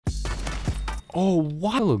Oh,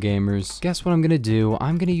 wow. Hello gamers. Guess what I'm gonna do?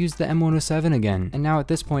 I'm gonna use the M107 again. And now at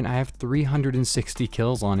this point, I have 360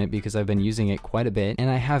 kills on it because I've been using it quite a bit. And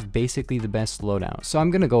I have basically the best loadout. So I'm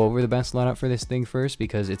gonna go over the best loadout for this thing first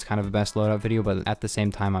because it's kind of a best loadout video, but at the same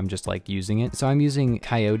time, I'm just like using it. So I'm using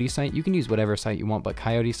Coyote Sight. You can use whatever sight you want, but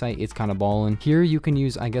Coyote Sight, it's kind of ballin'. Here you can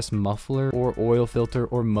use, I guess, muffler or oil filter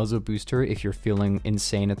or muzzle booster if you're feeling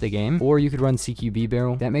insane at the game. Or you could run CQB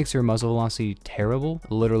barrel. That makes your muzzle velocity terrible.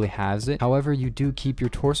 Literally halves it. However, you do keep your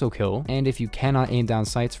torso kill, and if you cannot aim down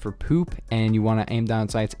sights for poop and you want to aim down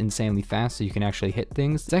sights insanely fast so you can actually hit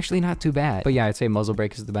things, it's actually not too bad. But yeah, I'd say muzzle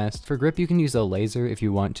brake is the best. For grip, you can use a laser if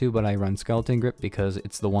you want to, but I run skeleton grip because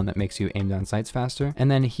it's the one that makes you aim down sights faster.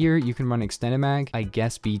 And then here you can run extended mag, I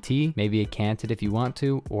guess BT, maybe a canted if you want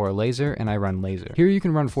to, or a laser, and I run laser. Here you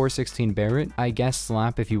can run 416 Barrett, I guess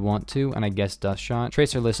slap if you want to, and I guess dust shot.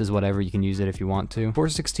 Tracerless is whatever, you can use it if you want to.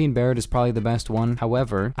 416 Barrett is probably the best one.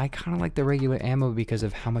 However, I kind of like the regular ammo because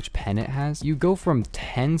of how much pen it has. You go from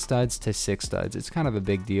 10 studs to 6 studs. It's kind of a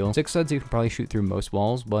big deal. 6 studs you can probably shoot through most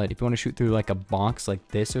walls, but if you want to shoot through like a box like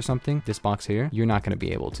this or something, this box here, you're not going to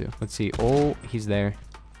be able to. Let's see. Oh, he's there.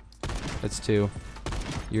 That's 2.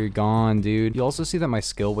 You're gone, dude. You also see that my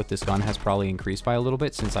skill with this gun has probably increased by a little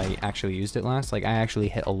bit since I actually used it last. Like, I actually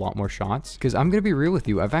hit a lot more shots. Because I'm gonna be real with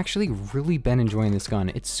you, I've actually really been enjoying this gun.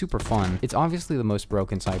 It's super fun. It's obviously the most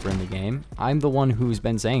broken sniper in the game. I'm the one who's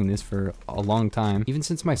been saying this for a long time. Even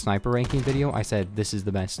since my sniper ranking video, I said this is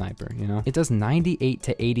the best sniper, you know? It does 98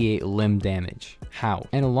 to 88 limb damage. How?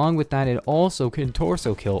 And along with that, it also can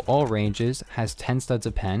torso kill all ranges, has 10 studs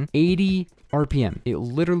of pen, 80 RPM. It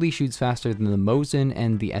literally shoots faster than the Mosin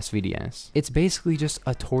and the SVDS. It's basically just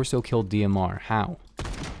a torso kill DMR. How?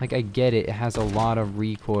 Like, I get it, it has a lot of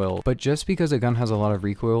recoil, but just because a gun has a lot of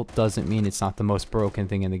recoil doesn't mean it's not the most broken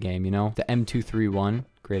thing in the game, you know? The M231,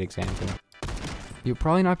 great example. You'll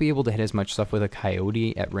probably not be able to hit as much stuff with a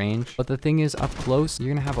Coyote at range, but the thing is, up close,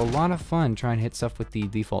 you're gonna have a lot of fun trying to hit stuff with the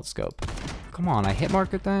default scope. Come on, I hit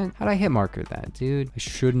markered that? How'd I hit marker that, dude? I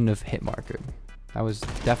shouldn't have hit markered. That was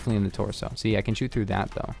definitely in the torso. See, I can shoot through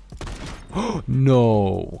that though.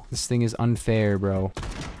 No, this thing is unfair, bro.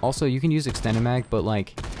 Also, you can use extended mag, but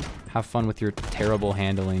like, have fun with your terrible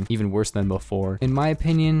handling, even worse than before. In my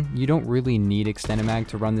opinion, you don't really need extended mag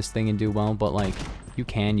to run this thing and do well, but like, you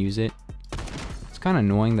can use it. It's kind of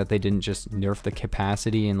annoying that they didn't just nerf the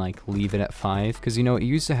capacity and like leave it at 5, because you know, it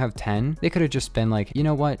used to have 10. They could have just been like, you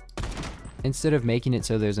know what? Instead of making it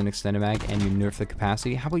so there's an extended mag and you nerf the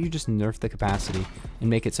capacity, how about you just nerf the capacity and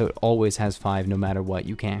make it so it always has 5 no matter what?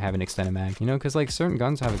 You can't have an extended mag, you know, because like certain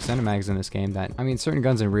guns have extended mags in this game that, I mean, certain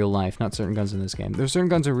guns in real life, not certain guns in this game. There's certain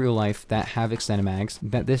guns in real life that have extended mags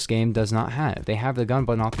that this game does not have. They have the gun,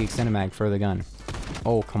 but not the extended mag for the gun.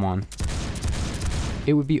 Oh, come on.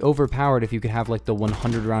 It would be overpowered if you could have like the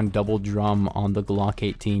 100 round double drum on the Glock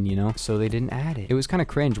 18, you know? So they didn't add it. It was kind of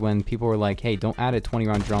cringe when people were like, hey, don't add a 20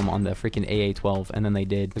 round drum on the freaking AA-12. And then they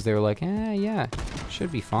did, because they were like, yeah,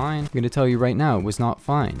 should be fine. I'm going to tell you right now, it was not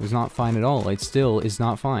fine. It was not fine at all. It still is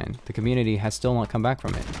not fine. The community has still not come back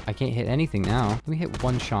from it. I can't hit anything now. Let me hit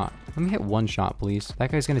one shot. Let me hit one shot, please.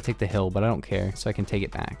 That guy's gonna take the hill, but I don't care, so I can take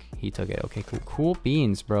it back. He took it. Okay, cool. Cool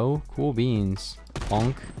beans, bro. Cool beans.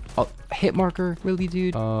 Bonk. Oh, hit marker? Really,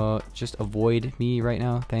 dude? Just avoid me right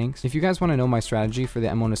now. Thanks. If you guys want to know my strategy for the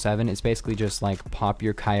M107, it's basically just like pop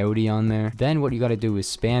your Coyote on there. Then what you got to do is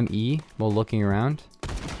spam E while looking around.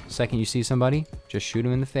 Second you see somebody, just shoot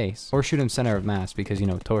him in the face. Or shoot him center of mass because, you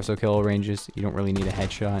know, torso kill ranges, you don't really need a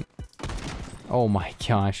headshot. Oh my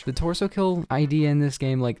gosh. The torso kill idea in this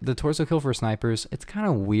game, like the torso kill for snipers, it's kind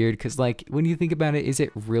of weird because like when you think about it, is it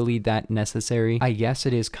really that necessary? I guess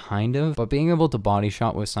it is kind of, but being able to body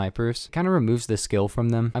shot with snipers kind of removes the skill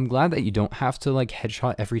from them. I'm glad that you don't have to like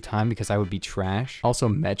headshot every time because I would be trash. Also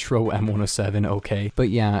Metro M107, okay. But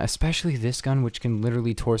yeah, especially this gun, which can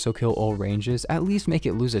literally torso kill all ranges, at least make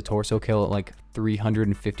it lose a torso kill at like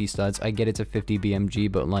 350 studs. I get it's a 50 BMG,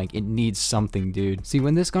 but like it needs something, dude. See,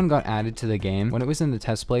 when this gun got added to the game, when it was in the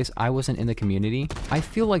test place, I wasn't in the community. I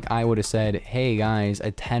feel like I would have said, hey guys,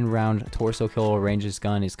 a 10 round torso kill all ranges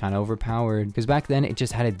gun is kind of overpowered, because back then it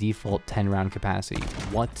just had a default 10 round capacity.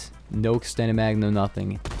 What? No extended mag, no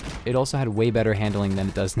nothing. It also had way better handling than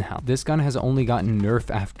it does now. This gun has only gotten nerf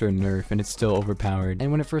after nerf, and it's still overpowered. And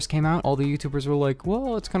when it first came out, all the YouTubers were like,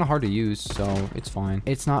 well, it's kind of hard to use, so it's fine.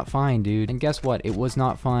 It's not fine, dude. And guess what? It was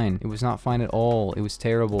not fine. It was not fine at all. It was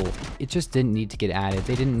terrible. It just didn't need to get added.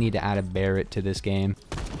 They didn't need to add a Barrett to this game.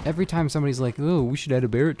 Every time somebody's like, oh, we should add a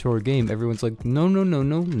Barrett to our game, everyone's like, no, no, no,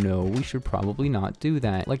 no, no, we should probably not do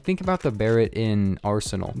that. Like, think about the Barrett in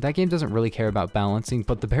Arsenal. That game doesn't really care about balancing,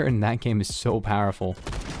 but the Barrett in that game is so powerful.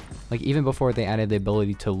 Like, even before they added the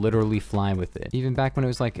ability to literally fly with it. Even back when it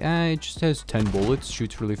was like, it just has 10 bullets,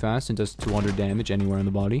 shoots really fast, and does 200 damage anywhere in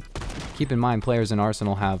the body. Keep in mind, players in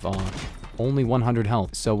Arsenal have only 100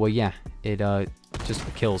 health. So, well, yeah, it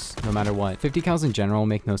just kills no matter what. 50 cals in general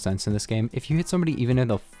make no sense in this game. If you hit somebody even in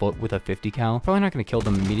the foot with a 50 cal, probably not going to kill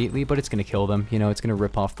them immediately, but it's going to kill them. You know, it's going to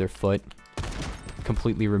rip off their foot,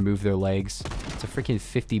 completely remove their legs. It's a freaking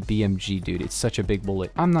 50 BMG, dude. It's such a big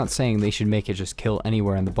bullet. I'm not saying they should make it just kill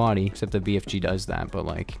anywhere in the body, except the BFG does that, but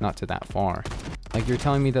like, not to that far. Like, you're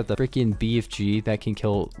telling me that the freaking BFG that can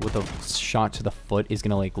kill with a shot to the foot is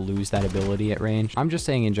gonna like lose that ability at range? I'm just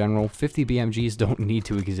saying in general, 50 BMGs don't need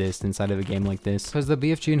to exist inside of a game like this, because the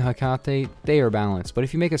BFG and Hakate, they are balanced. But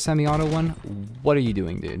if you make a semi-auto one, what are you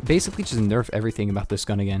doing, dude? Basically just nerf everything about this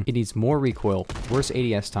gun again. It needs more recoil, worse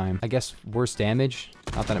ADS time, I guess worse damage,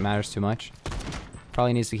 not that it matters too much.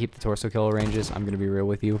 Probably needs to keep the torso kill ranges. I'm gonna be real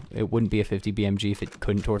with you. It wouldn't be a 50 BMG if it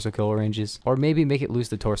couldn't torso kill ranges. Or maybe make it lose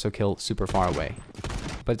the torso kill super far away.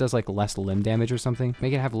 But it does like less limb damage or something.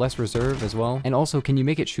 Make it have less reserve as well. And also, can you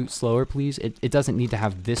make it shoot slower, please? It doesn't need to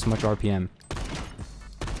have this much RPM.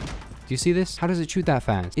 Do you see this? How does it shoot that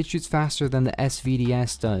fast? It shoots faster than the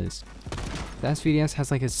SVDS does. The SVDS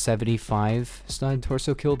has like a 75 stud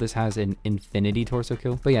torso kill. This has an infinity torso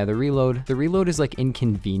kill. But yeah, the reload is like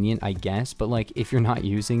inconvenient, I guess. But like, if you're not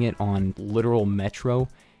using it on literal Metro,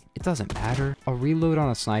 it doesn't matter. A reload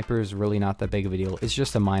on a sniper is really not that big of a deal. It's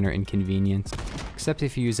just a minor inconvenience. Except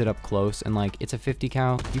if you use it up close and like it's a 50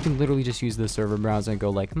 cal, you can literally just use the server browser and go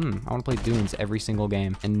like, I want to play Dunes every single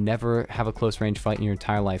game and never have a close range fight in your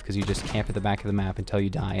entire life because you just camp at the back of the map until you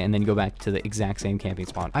die and then go back to the exact same camping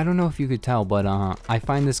spot. I don't know if you could tell, but I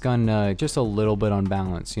find this gun just a little bit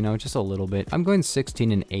unbalanced, you know, just a little bit. I'm going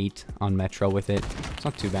 16 and 8 on Metro with it. It's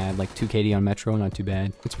not too bad. Like 2 KD on Metro, not too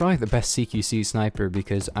bad. It's probably the best CQC sniper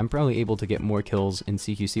because I'm probably able to get more kills in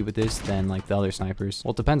CQC with this than like the other snipers.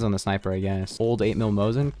 Well, it depends on the sniper, I guess. Old 8mm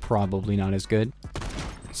Mosin, probably not as good,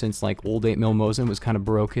 since like old 8mm Mosin was kind of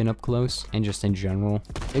broken up close and just in general.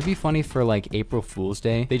 It'd be funny for like April Fool's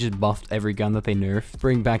Day, they just buffed every gun that they nerfed.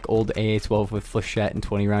 Bring back old AA-12 with flechette and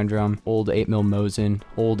 20 round drum, old 8mm Mosin,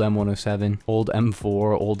 old M107, old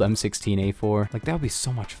M4, old M16A4. Like, that would be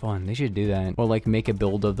so much fun. They should do that. Or like make a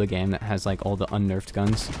build of the game that has like all the unnerfed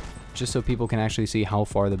guns, just so people can actually see how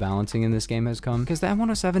far the balancing in this game has come. Because the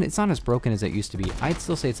M107, it's not as broken as it used to be. I'd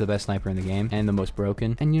still say it's the best sniper in the game and the most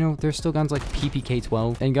broken. And you know, there's still guns like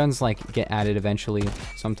PPK-12 and guns like get added eventually.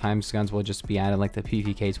 Sometimes guns will just be added, like the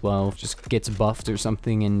PPK-12 just gets buffed or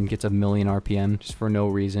something and gets a million RPM just for no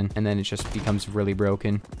reason. And then it just becomes really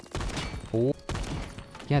broken. Oh.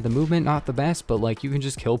 Yeah, the movement, not the best, but like you can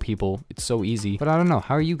just kill people. It's so easy. But I don't know,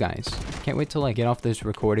 how are you guys? Can't wait to like get off this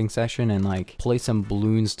recording session and like play some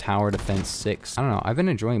Bloons Tower Defense 6. I don't know, I've been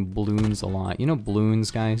enjoying Bloons a lot. You know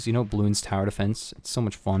Bloons, guys? You know Bloons Tower Defense? It's so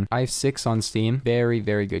much fun. I have 6 on Steam. Very,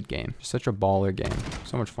 very good game. Such a baller game.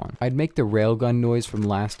 So much fun. I'd make the railgun noise from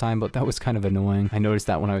last time, but that was kind of annoying. I noticed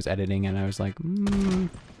that when I was editing and I was like,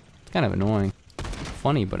 it's kind of annoying.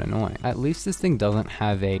 Funny, but annoying. At least this thing doesn't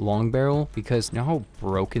have a long barrel, because you know how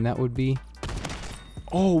broken that would be?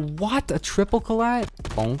 Oh, what? A triple collat?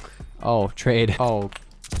 Bonk. Oh, trade. Oh.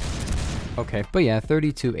 Okay, but yeah,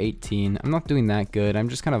 32-18. I'm not doing that good. I'm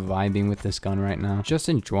just kind of vibing with this gun right now. Just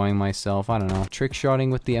enjoying myself. I don't know. Trick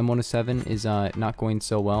shotting with the M107 is not going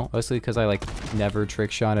so well. Mostly because I like never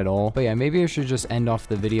trick shot at all. But yeah, maybe I should just end off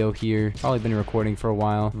the video here. Probably been recording for a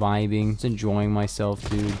while. Vibing. Just enjoying myself,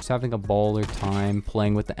 dude. Just having a baller time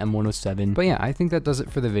playing with the M107. But yeah, I think that does it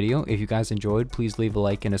for the video. If you guys enjoyed, please leave a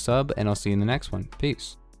like and a sub. And I'll see you in the next one.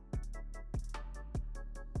 Peace.